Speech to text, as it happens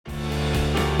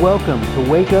Welcome to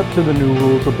Wake Up to the New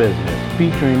Rules of Business,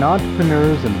 featuring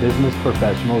entrepreneurs and business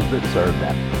professionals that serve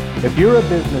them. If you're a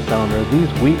business owner,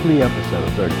 these weekly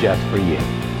episodes are just for you.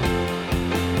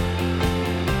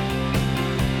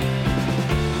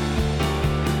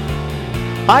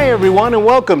 Hi everyone, and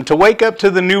welcome to Wake Up to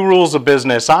the New Rules of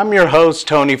Business. I'm your host,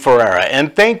 Tony Ferreira,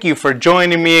 and thank you for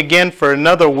joining me again for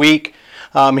another week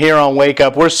here on Wake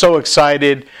Up. We're so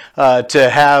excited to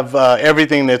have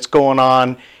everything that's going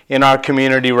on in our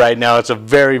community right now. It's a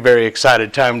very, very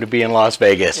excited time to be in Las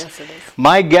Vegas. Yes, it is.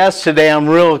 My guest today, I'm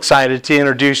real excited to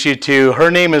introduce you to.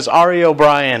 Her name is Ari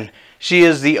O'Brien. She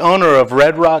is the owner of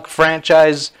Red Rock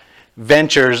Franchise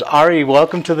Ventures. Ari,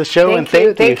 welcome to the show.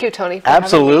 Thank you, Tony.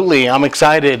 Absolutely. I'm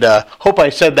excited. Hope I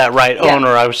said that right. Yeah.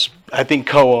 Owner. I think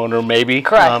co-owner maybe.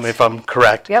 Correct. If I'm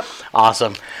correct. Yep.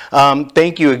 Awesome.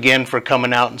 Thank you again for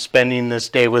coming out and spending this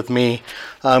day with me.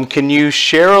 Can you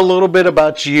share a little bit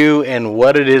about you and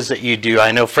what it is that you do?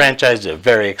 I know franchise is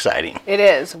very exciting. It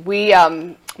is. We,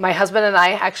 my husband and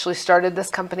I actually started this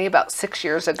company about 6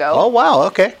 years ago. Oh, wow.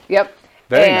 Okay. Yep.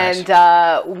 Very nice.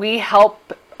 And we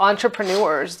help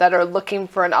entrepreneurs that are looking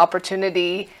for an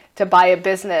opportunity to buy a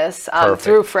business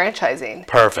through franchising.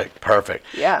 Perfect.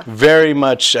 Yeah. Very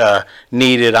much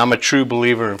needed. I'm a true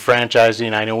believer in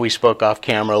franchising. I know we spoke off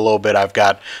camera a little bit. I've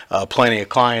got plenty of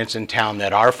clients in town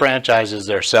that are franchises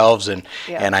themselves, and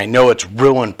I know it's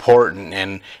real important,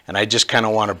 and I just kind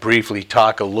of want to briefly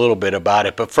talk a little bit about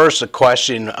it. But first, a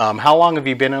question. How long have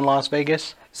you been in Las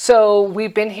Vegas? So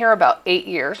we've been here about 8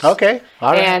 years. Okay.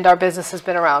 All right. And our business has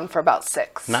been around for about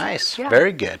 6. Nice. Yeah.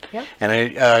 Very good. Yep.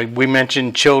 And we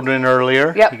mentioned children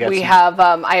earlier. Yep.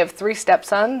 I have 3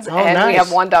 stepsons, and nice. we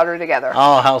have 1 daughter together.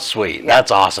 Oh, how sweet. Yep. That's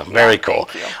awesome. Very cool.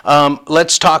 Thank you.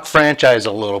 Let's talk franchise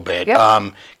a little bit.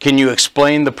 Yep. Can you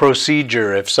explain the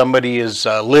procedure if somebody is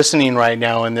listening right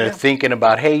now and they're thinking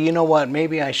about, hey, you know what,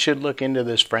 maybe I should look into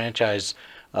this franchise?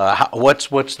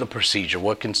 What's the procedure?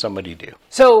 What can somebody do?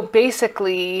 So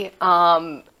basically,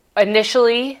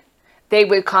 initially, they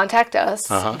would contact us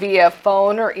via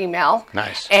phone or email.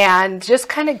 Nice. And just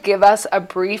kind of give us a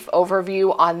brief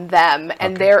overview on them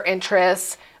and their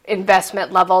interests,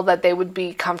 investment level that they would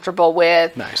be comfortable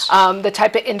with, Nice. The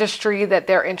type of industry that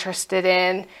they're interested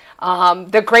in.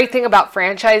 The great thing about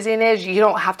franchising is you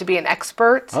don't have to be an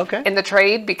expert in the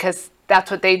trade, because that's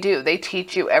what they do. They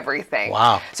teach you everything.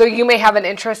 Wow. So you may have an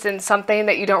interest in something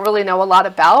that you don't really know a lot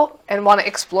about and want to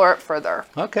explore it further.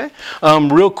 Okay.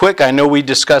 Real quick, I know we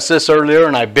discussed this earlier,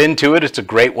 and I've been to it. It's a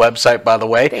great website, by the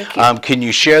way. Thank you. Can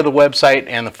you share the website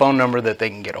and the phone number that they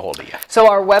can get a hold of you? So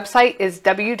our website is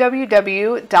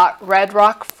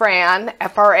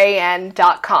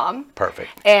www.redrockfran.com. Perfect.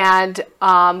 And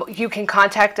you can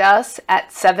contact us at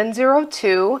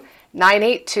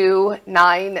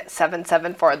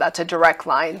 702-982-9774. That's a direct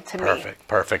line to me.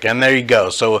 Perfect. And there you go.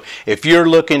 So if you're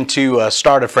looking to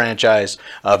start a franchise,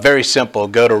 very simple.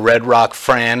 Go to Red Rock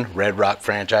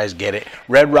Franchise, get it.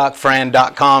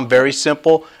 RedRockFran.com, very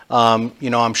simple.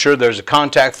 I'm sure there's a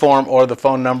contact form or the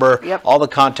phone number. Yep. All the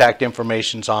contact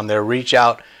information's on there. Reach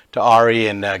out to Ari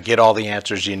and get all the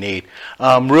answers you need.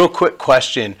 Real quick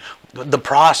question. The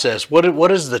process,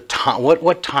 what is the time?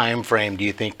 What time frame do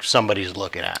you think somebody's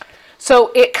looking at?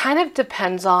 So it kind of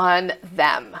depends on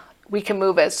them. We can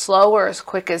move as slow or as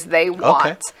quick as they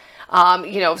want.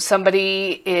 If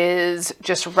somebody is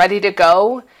just ready to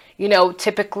go,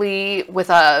 typically with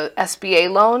a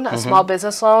SBA loan, a small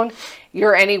business loan,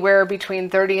 you're anywhere between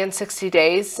 30 and 60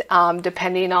 days,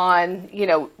 depending on,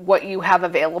 what you have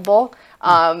available,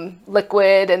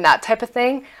 liquid and that type of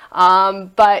thing.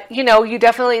 But, you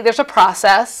definitely, there's a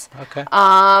process. Okay.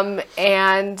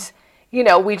 And,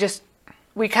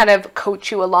 we kind of coach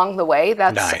you along the way.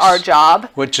 That's Nice. our job.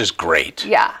 Which is great.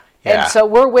 Yeah. Yeah. And so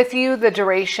we're with you the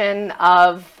duration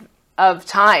of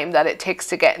time that it takes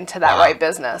to get into that right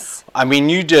business. I mean,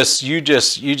 you just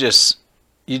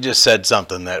said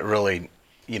something that really,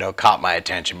 caught my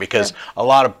attention, because a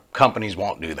lot of companies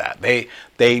won't do that. They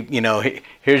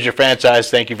here's your franchise,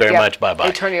 thank you very much, bye-bye.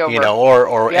 They turn you over.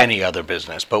 Or any other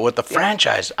business. But with the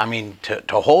franchise, I mean,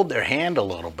 to hold their hand a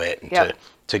little bit and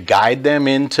to guide them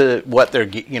into what they're,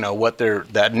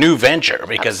 that new venture,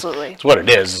 because it's what it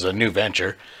is a new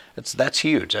venture. That's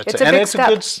huge. It's a big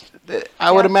step.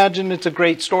 I would imagine it's a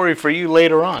great story for you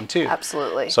later on too.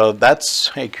 Absolutely. So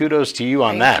kudos to you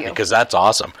on that, because that's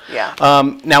awesome. Yeah.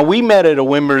 Now we met at a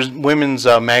women's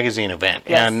magazine event,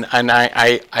 and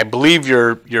I believe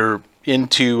you're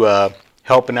into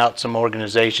helping out some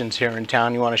organizations here in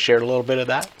town. You want to share a little bit of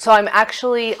that? So I'm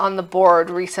actually on the board,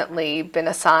 recently been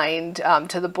assigned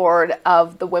to the board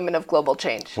of the Women of Global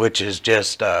Change. Which is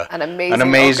just an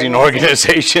amazing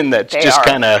organization that's just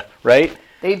kind of, right?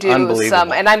 They do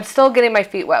some, and I'm still getting my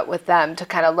feet wet with them to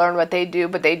kind of learn what they do,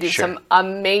 but they do some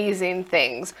amazing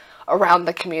things around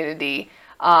the community.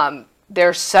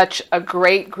 There's such a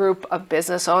great group of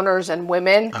business owners and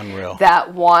women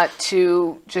that want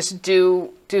to just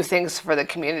do things for the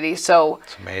community. So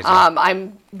it's amazing.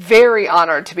 I'm very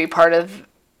honored to be part of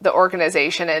the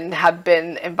organization and have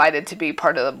been invited to be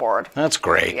part of the board. That's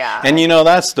great. Yeah. And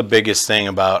that's the biggest thing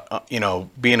about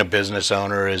being a business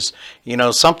owner is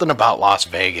something about Las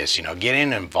Vegas,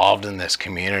 getting involved in this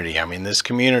community. I mean, this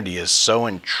community is so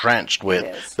entrenched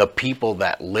with the people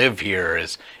that live here.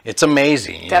 It's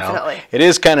amazing. Definitely. It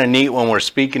is kind of neat when we're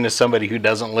speaking to somebody who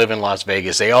doesn't live in Las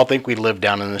Vegas. They all think we live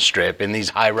down in the Strip in these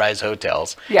high-rise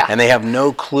hotels. Yeah. And they have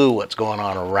no clue what's going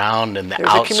on around in the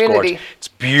outskirts. It's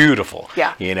beautiful.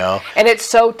 Yeah. And it's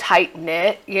so tight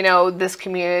knit. This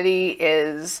community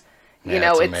is,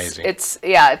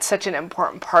 it's such an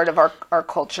important part of our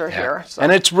culture here. So.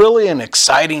 And it's really an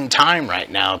exciting time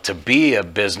right now to be a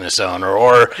business owner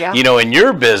or, in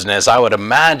your business, I would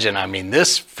imagine,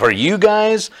 this for you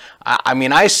guys,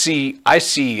 I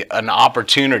see an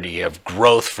opportunity of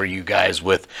growth for you guys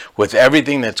with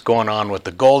everything that's going on with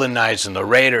the Golden Knights and the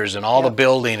Raiders and all the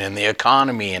building and the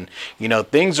economy and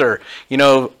things are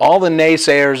all the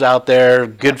naysayers out there.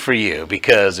 Good for you,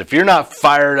 because if you're not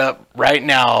fired up right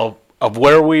now of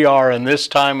where we are in this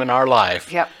time in our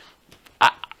life,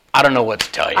 I don't know what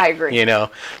to tell you. I agree.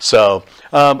 So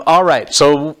all right,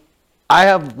 so I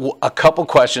have a couple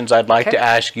questions I'd like to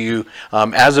ask you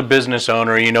as a business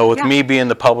owner. With me being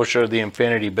the publisher of the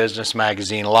Infinity Business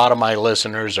Magazine, a lot of my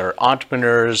listeners are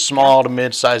entrepreneurs, small to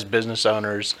mid-sized business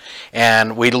owners,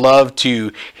 and we love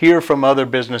to hear from other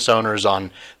business owners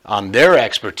on their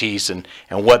expertise and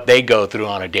what they go through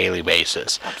on a daily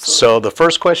basis. Absolutely. So the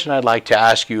first question I'd like to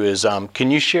ask you is,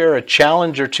 can you share a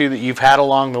challenge or two that you've had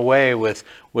along the way with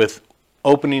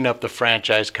opening up the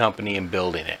franchise company and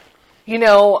building it?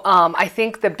 I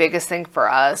think the biggest thing for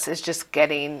us is just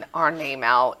getting our name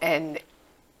out and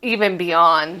even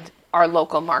beyond our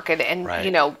local market. And,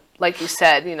 like you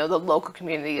said, the local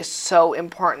community is so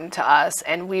important to us.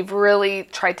 And we've really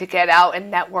tried to get out and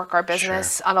network our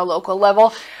business on a local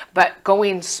level, but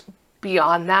going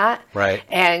beyond that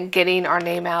and getting our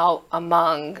name out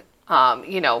among,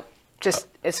 just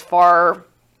as far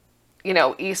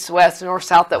east, west, north,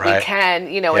 south that we can,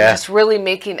 and just really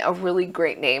making a really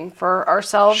great name for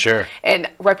ourselves. Sure. And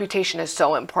reputation is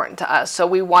so important to us. So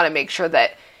we want to make sure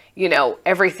that,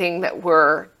 everything that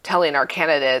we're telling our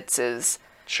candidates is,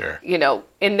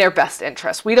 in their best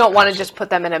interest. We don't want to just put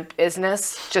them in a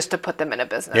business just to put them in a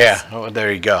business. Yeah, well, there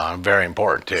you go. Very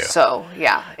important too. So,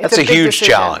 it's a huge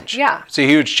challenge. Yeah. It's a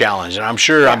huge challenge. And I'm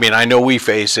sure, I know we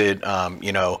face it.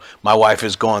 My wife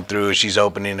is going through, she's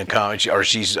opening a company, or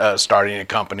she's starting a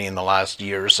company in the last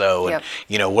year or so.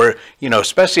 And, we're,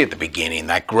 especially at the beginning,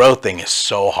 that growth thing is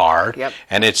so hard. Yep.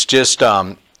 And it's just,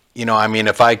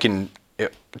 if I can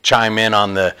chime in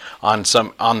on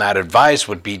that advice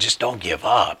would be just don't give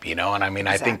up, and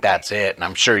I think that's it. And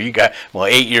I'm sure you got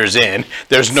 8 years in,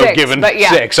 there's no giving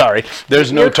 6, sorry,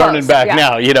 there's no turning back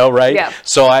now, right? Yeah.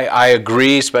 So I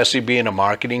agree, especially being a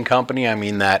marketing company.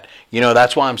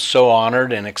 That's why I'm so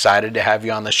honored and excited to have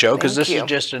you on the show, because this is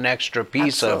just an extra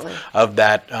piece of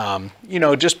that,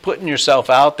 just putting yourself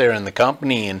out there in the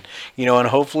company, and and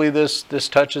hopefully this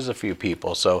touches a few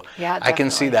people. So I can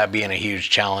see that being a huge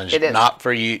challenge,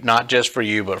 not just for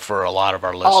you, but for a lot of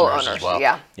our listeners as well.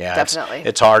 Yeah, definitely.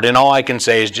 It's hard, and all I can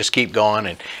say is just keep going,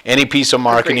 and any piece of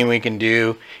marketing we can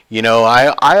do.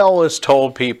 I always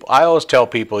tell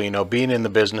people, being in the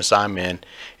business I'm in,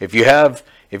 if you have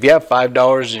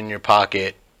 $5 in your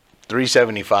pocket,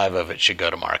 $3.75 of it should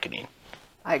go to marketing.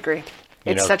 I agree.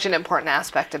 It's such an important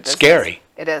aspect of business. Scary.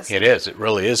 It is. It is. It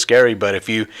really is scary. But if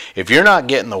you're not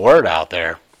getting the word out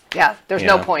there, there's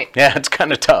no point. Yeah, it's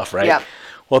kind of tough, right? Yeah.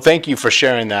 Well, thank you for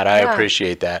sharing that. I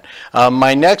appreciate that.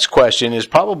 My next question is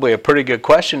probably a pretty good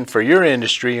question for your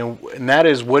industry, and that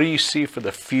is, what do you see for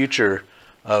the future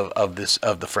of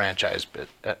the franchise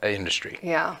industry?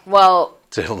 Yeah. Well,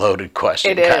 it's a loaded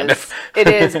question. It is. It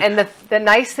is. And the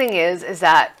nice thing is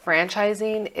that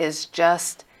franchising is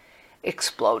just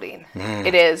exploding.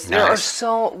 It is. Nice.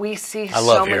 We see I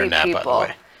love so many hearing that, people. By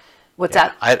the way. What's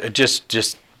that? I just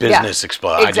business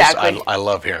explode. Exactly. I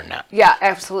love hearing that. Yeah,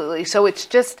 absolutely. So it's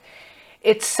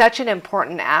such an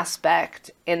important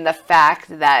aspect in the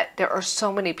fact that there are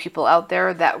so many people out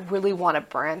there that really want to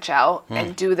branch out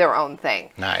and do their own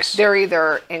thing. Nice. They're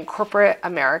either in corporate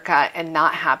America and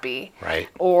not happy, right,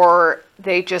 or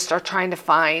they just are trying to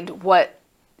find what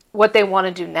they want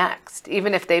to do next,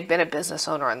 even if they've been a business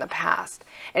owner in the past.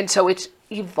 And so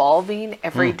evolving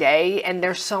every day, and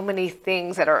there's so many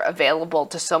things that are available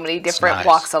to so many different nice.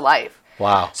 walks of life.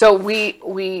 Wow. So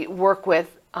we work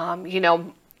with,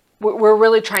 we're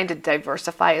really trying to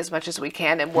diversify as much as we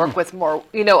can and work with more,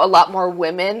 a lot more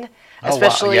women,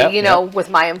 especially, wow. Yep. with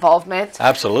my involvement.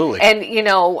 Absolutely. And,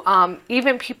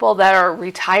 even people that are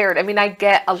retired. I mean, I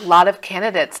get a lot of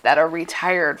candidates that are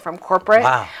retired from corporate,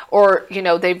 Wow. or,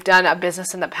 they've done a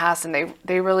business in the past and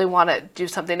they really want to do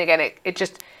something again.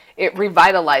 It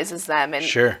revitalizes them. And,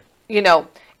 Sure. and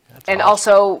awesome.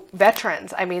 also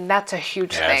veterans. I mean, that's a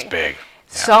huge Yeah, thing. it's big.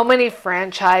 Yeah. So many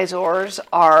franchisors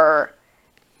are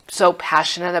so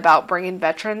passionate about bringing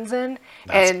veterans in.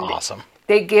 That's and awesome.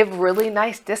 They give really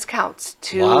nice discounts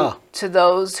to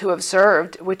those who have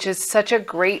served, which is such a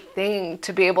great thing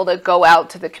to be able to go out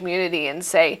to the community and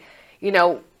say,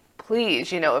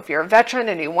 please, if you're a veteran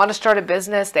and you want to start a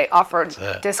business, they offer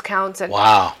discounts. And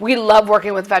Wow. we love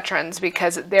working with veterans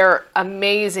because they're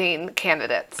amazing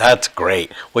candidates. That's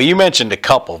great. Well, you mentioned a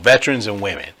couple, veterans and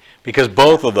women, because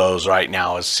both of those right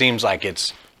now, it seems like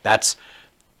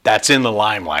that's in the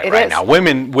limelight right now.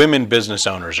 Women business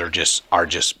owners are just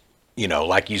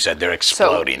like you said, they're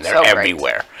exploding. They're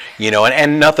everywhere.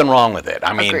 And nothing wrong with it.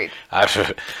 I mean,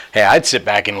 I'd sit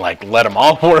back and let them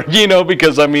all work,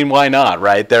 because why not,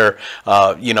 right? They're,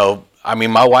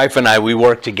 my wife and I, we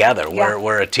work together. Yeah.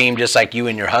 We're a team just like you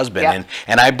and your husband. Yeah.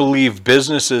 And I believe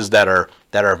businesses that are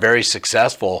very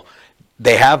successful,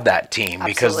 they have that team.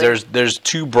 Absolutely. Because there's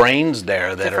two brains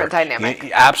there that different dynamic.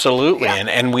 Absolutely. Yeah.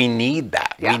 And we need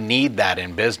that. Yeah. We need that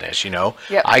in business, Yep.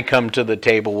 I come to the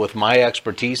table with my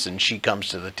expertise and she comes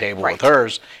to the table with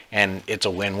hers, and it's a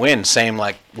win-win. Same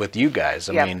like with you guys.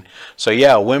 I mean, so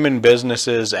yeah, women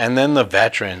businesses, and then the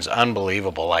veterans,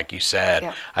 unbelievable, like you said.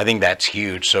 Yep. I think that's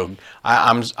huge. So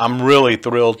I'm really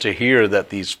thrilled to hear that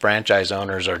these franchise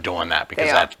owners are doing that,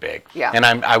 because that's big. Yeah. And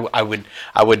I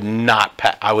would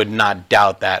not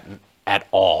doubt that at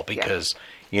all, because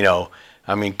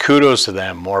kudos to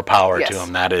them, more power to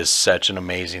them. That is such an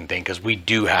amazing thing, because we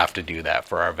do have to do that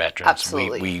for our veterans.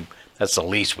 Absolutely. That's the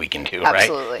least we can do,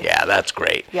 Absolutely. right? Yeah, that's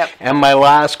great. Yep. And my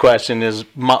last question is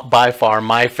by far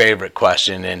my favorite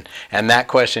question, and that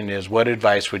question is, what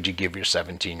advice would you give your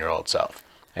 17-year-old self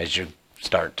as you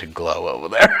start to glow over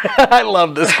there? I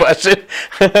love this question.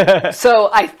 So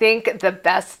I think the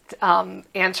best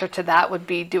answer to that would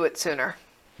be do it sooner.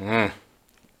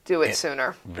 Do it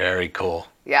sooner. Very cool.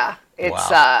 Yeah.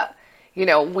 It's,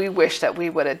 we wish that we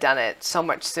would have done it so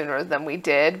much sooner than we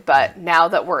did. But now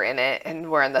that we're in it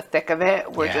and we're in the thick of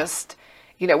it, we're just,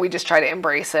 we just try to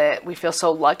embrace it. We feel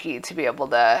so lucky to be able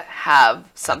to have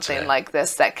something like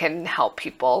this that can help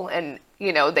people, and,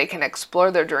 they can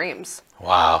explore their dreams.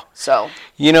 Wow. So,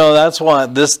 that's why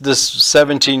this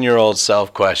 17-year-old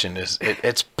self question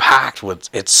it's packed with,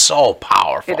 it's so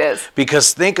powerful. It is.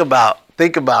 Because think about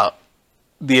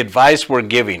the advice we're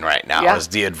giving right now is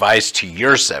the advice to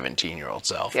your 17-year-old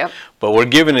self. Yep. But we're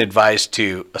giving advice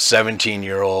to a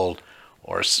 17-year-old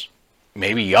or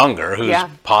maybe younger who's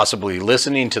possibly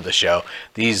listening to the show.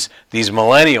 These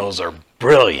millennials are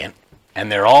brilliant,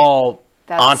 and they're all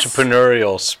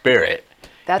entrepreneurial spirit.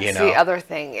 That's the other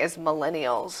thing is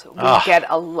millennials. We get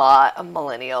a lot of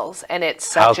millennials, and it's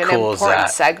such an important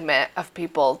segment of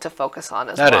people to focus on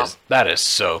as well. That is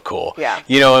so cool. Yeah.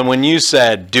 And when you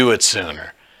said do it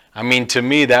sooner, to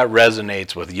me that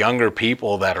resonates with younger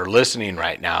people that are listening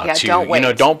right now. Yeah, don't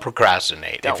wait. Don't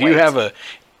procrastinate. Don't if you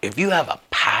wait. have a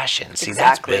passion, see,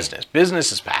 that's Exactly. business.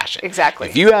 Business is passion. Exactly.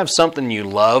 If you have something you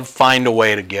love, find a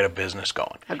way to get a business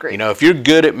going. Agreed. If you're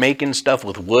good at making stuff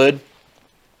with wood,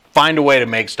 find a way to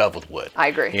make stuff with wood. I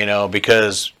agree.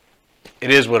 Because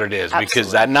it is what it is. Absolutely.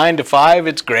 Because that 9 to 5,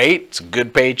 it's great. It's a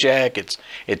good paycheck.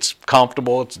 It's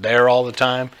comfortable. It's there all the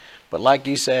time. But like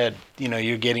you said,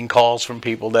 you're getting calls from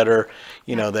people that are,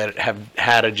 that have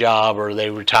had a job, or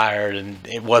they retired and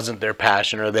it wasn't their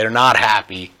passion, or they're not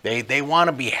happy. They want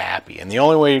to be happy. And the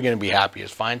only way you're going to be happy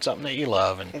is find something that you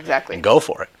love and go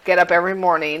for it. Get up every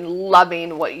morning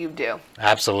loving what you do.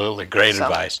 Absolutely. Great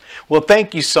advice. Well,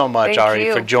 thank you so much,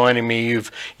 Ari, for joining me.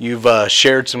 You've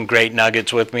shared some great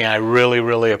nuggets with me. I really,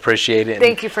 really appreciate it.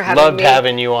 Thank you for having me. Loved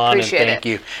having you on. Appreciate and thank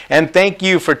you. And thank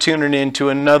you for tuning in to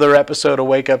another episode of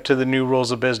Wake Up to the New Rules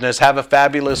of Business. Have a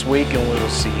fabulous week, and we will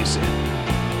see you soon.